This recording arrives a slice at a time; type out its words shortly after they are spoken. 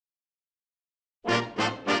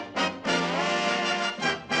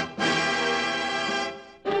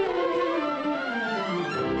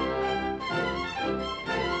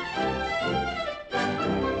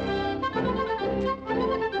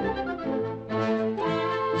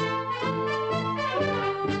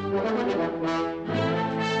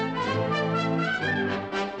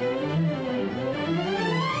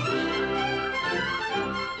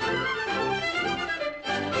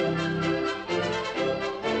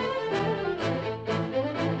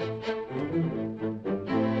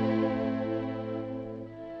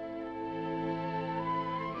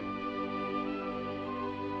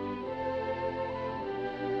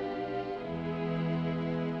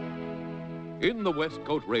In the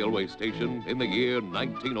Westcote Railway Station in the year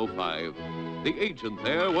 1905, the agent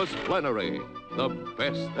there was Flannery, the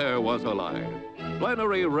best there was alive.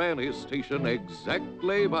 Flannery ran his station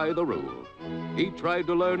exactly by the rule. He tried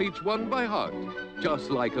to learn each one by heart,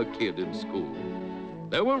 just like a kid in school.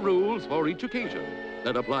 There were rules for each occasion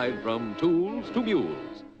that applied from tools to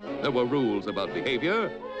mules. There were rules about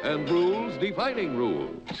behavior and rules defining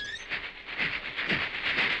rules.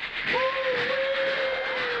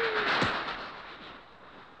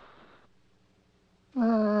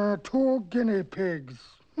 2 guinea pigs.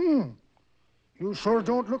 You sure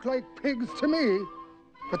don't look like pigs to me.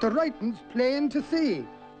 But the writing's plain to see.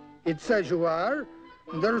 It says you are,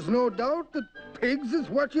 and there's no doubt that pigs is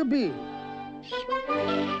what you be.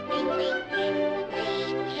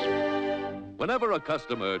 Whenever a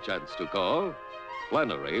customer chanced to call,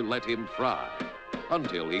 Flannery let him fry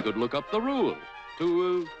until he could look up the rule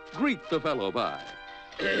to greet the fellow by.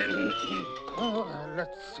 Let's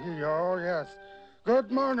see. Oh, yes.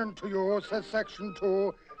 Good morning to you, says Section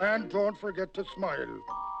 2, and don't forget to smile.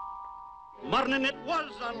 Morning it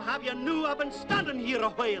was. I'll have you knew I've been standing here a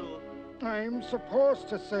while. I'm supposed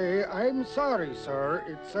to say I'm sorry, sir.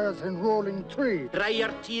 It says in Rolling 3. Dry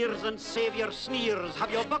your tears and save your sneers.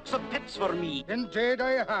 Have you a box of pets for me? Indeed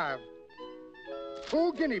I have.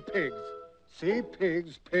 2 guinea pigs. See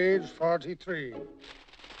pigs, page 43.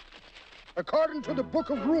 According to the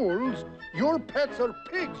Book of Rules, your pets are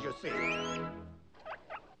pigs, you see.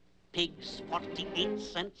 Pigs 48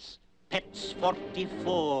 cents, pets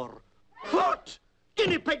 44. What?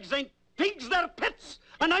 Guinea pigs ain't pigs, they're pets,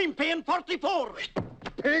 and I'm paying 44.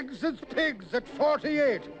 Pigs is pigs at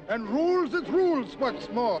 48, and rules is rules, what's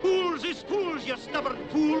more. Fools is fools, you stubborn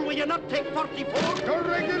fool. Will you not take 44? The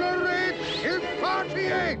regular rate is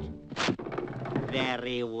 48.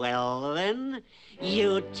 Very well, then.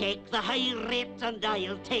 You take the high rate, and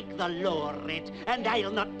I'll take the lower rate, and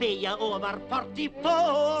I'll not pay you over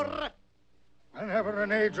 44. Whenever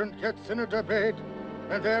an agent gets in a debate,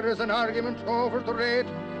 and there is an argument over the rate,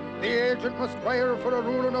 the agent must wire for a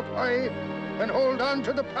ruling of high and hold on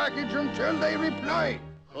to the package until they reply.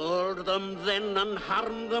 Hold them then and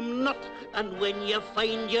harm them not, and when you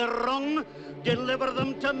find you're wrong, deliver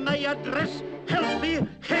them to my address, healthy,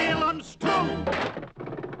 hale and strong.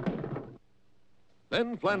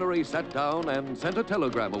 Then Flannery sat down and sent a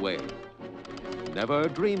telegram away, never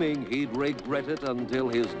dreaming he'd regret it until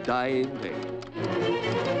his dying day.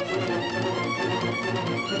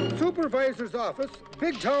 Supervisor's office,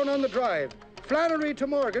 Big Town on the Drive. Flannery to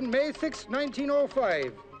Morgan, May 6,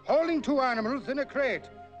 1905. Holding 2 animals in a crate.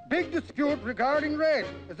 Big dispute regarding rate.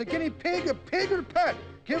 Is a guinea pig a pig or pet?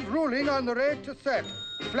 Give ruling on the rate to set.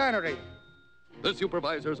 Flannery. The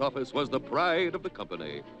supervisor's office was the pride of the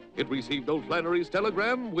company. It received old Flannery's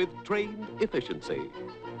telegram with trained efficiency.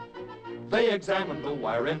 They examined the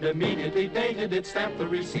wire and immediately dated it, stamped the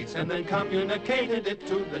receipts, and then communicated it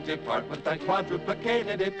to the department that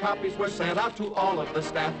quadruplicated it. Copies were sent out to all of the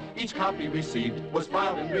staff. Each copy received was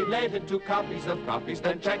filed and related to copies of copies,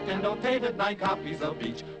 then checked and notated. 9 copies of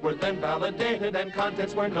each were then validated, and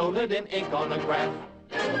contents were noted in ink on a graph.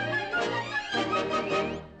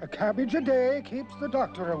 A cabbage a day keeps the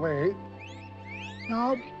doctor away.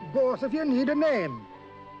 Now, both of you need a name.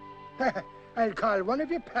 I'll call one of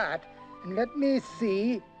you Pat, and let me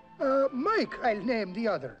see. Mike, I'll name the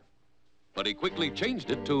other. But he quickly changed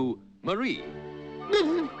it to Marie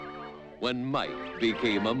when Mike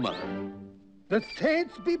became a mother. The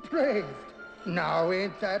saints be praised. Now,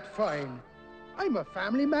 ain't that fine? I'm a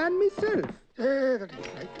family man myself.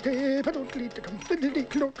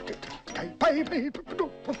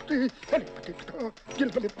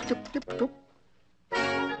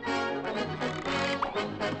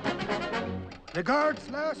 Regards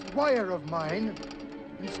last wire of mine.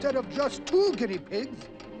 Instead of just 2 guinea pigs,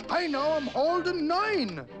 I now am holding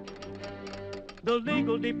 9. The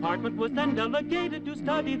legal department was then delegated to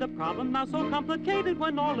study the problem now so complicated.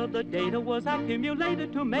 When all of the data was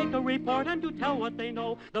accumulated to make a report and to tell what they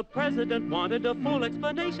know, the president wanted a full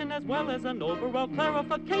explanation as well as an overall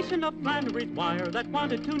clarification of Flannery's wire that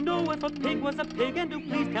wanted to know if a pig was a pig and to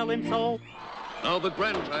please tell him so. Now the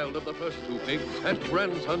grandchild of the first 2 pigs had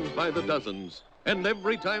grandsons by the dozens, and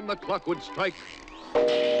every time the clock would strike,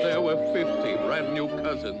 there were 50 brand new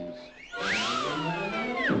cousins.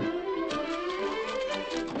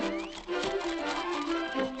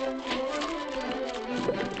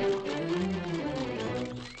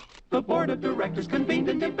 The board of directors convened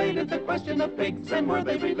and debated the question of pigs, and were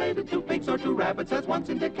they related to pigs or to rabbits, as once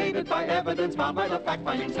indicated by evidence found by the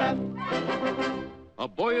fact-finding staff. A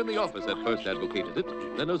boy in the office at first advocated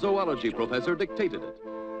it, then a zoology professor dictated it.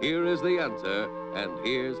 Here is the answer, and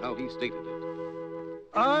here's how he stated it.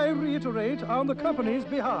 I reiterate on the company's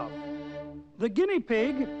behalf. The guinea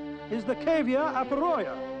pig is the Cavia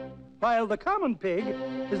aperoia, while the common pig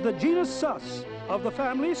is the genus Sus of the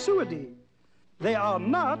family Suidae. They are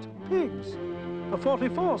not pigs. A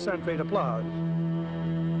 44-cent rate applies.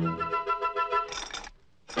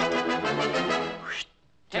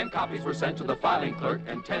 Ten copies were sent to the filing clerk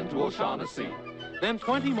and 10 to O'Shaughnessy. Then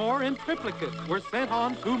 20 more in triplicate were sent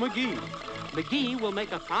on to McGee. McGee will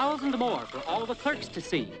make 1,000 more for all the clerks to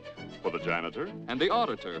see. For the janitor, And the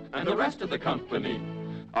auditor and the rest of the company.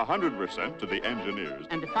 100% to the engineers.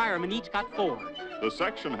 And the firemen each got 4. The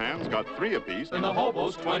section hands got 3 apiece. And the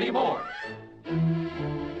hobos 20 more.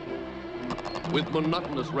 With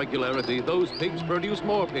monotonous regularity, those pigs produced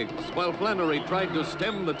more pigs, while Flannery tried to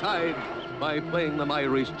stem the tide by playing them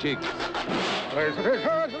Irish jigs.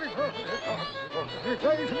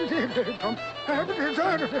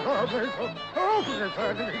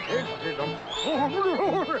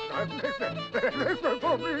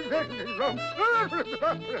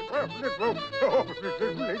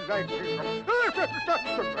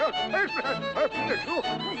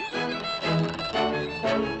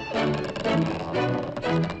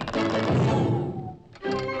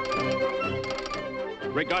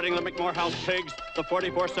 Regarding the McMore House pigs, the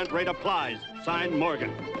 44-cent rate applies. Signed,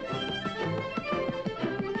 Morgan.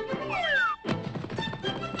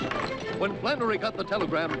 When Flannery got the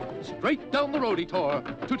telegram, straight down the road he tore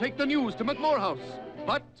to take the news to McMore House.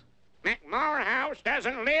 But McMore House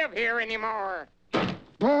doesn't live here anymore.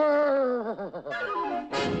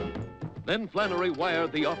 then Flannery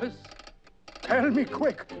wired the office. Tell me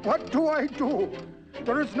quick, what do I do?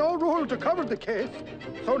 There is no rule to cover the case,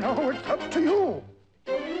 so now it's up to you.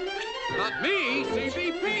 Not me,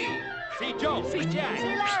 CVP. See Joe, see Jack,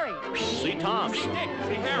 See Larry. See Tom. see Dick,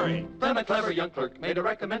 see Harry. Then a clever young clerk made a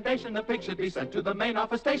recommendation the pig should be sent to the main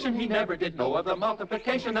office station. He never did know of the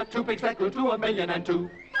multiplication of 2 pigs that grew to 1,000,002.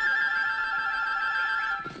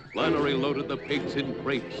 Flannery loaded the pigs in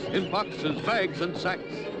crates, in boxes, bags, and sacks.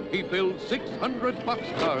 He filled 600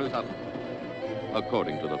 boxcars up,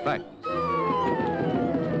 according to the facts.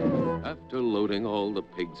 After loading all the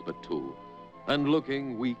pigs but 2, and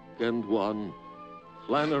looking weak and wan,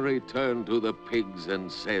 Flannery turned to the pigs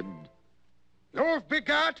and said, You've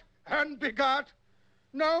begot and begot.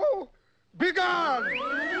 Now, begone!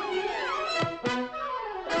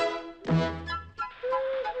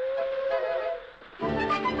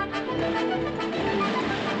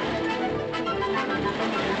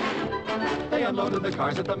 They unloaded the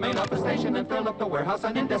cars at the main office station and filled up the warehouse,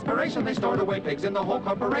 and in desperation they stored away pigs in the whole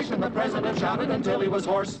corporation. The president shouted until he was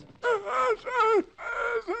hoarse.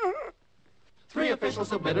 3 officials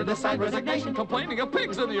submitted a signed resignation complaining of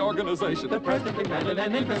pigs in the organization. The president demanded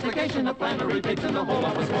an investigation of Flannery pigs in the whole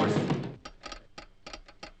office force.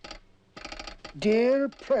 Dear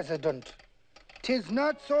President, 'tis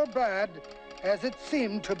not so bad as it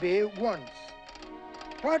seemed to be once.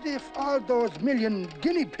 What if all those million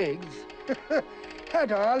guinea pigs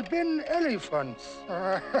had all been elephants?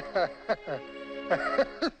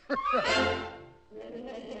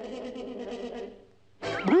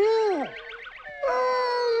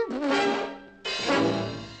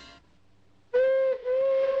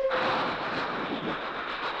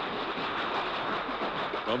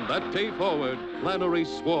 From that day forward, Flannery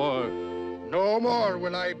swore, No more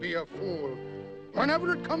will I be a fool.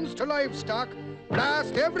 Whenever it comes to livestock,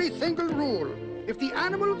 blast every single rule. If the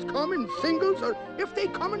animals come in singles or if they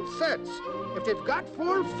come in sets, if they've got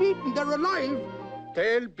 4 feet and they're alive,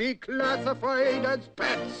 they'll be classified as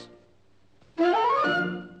pets.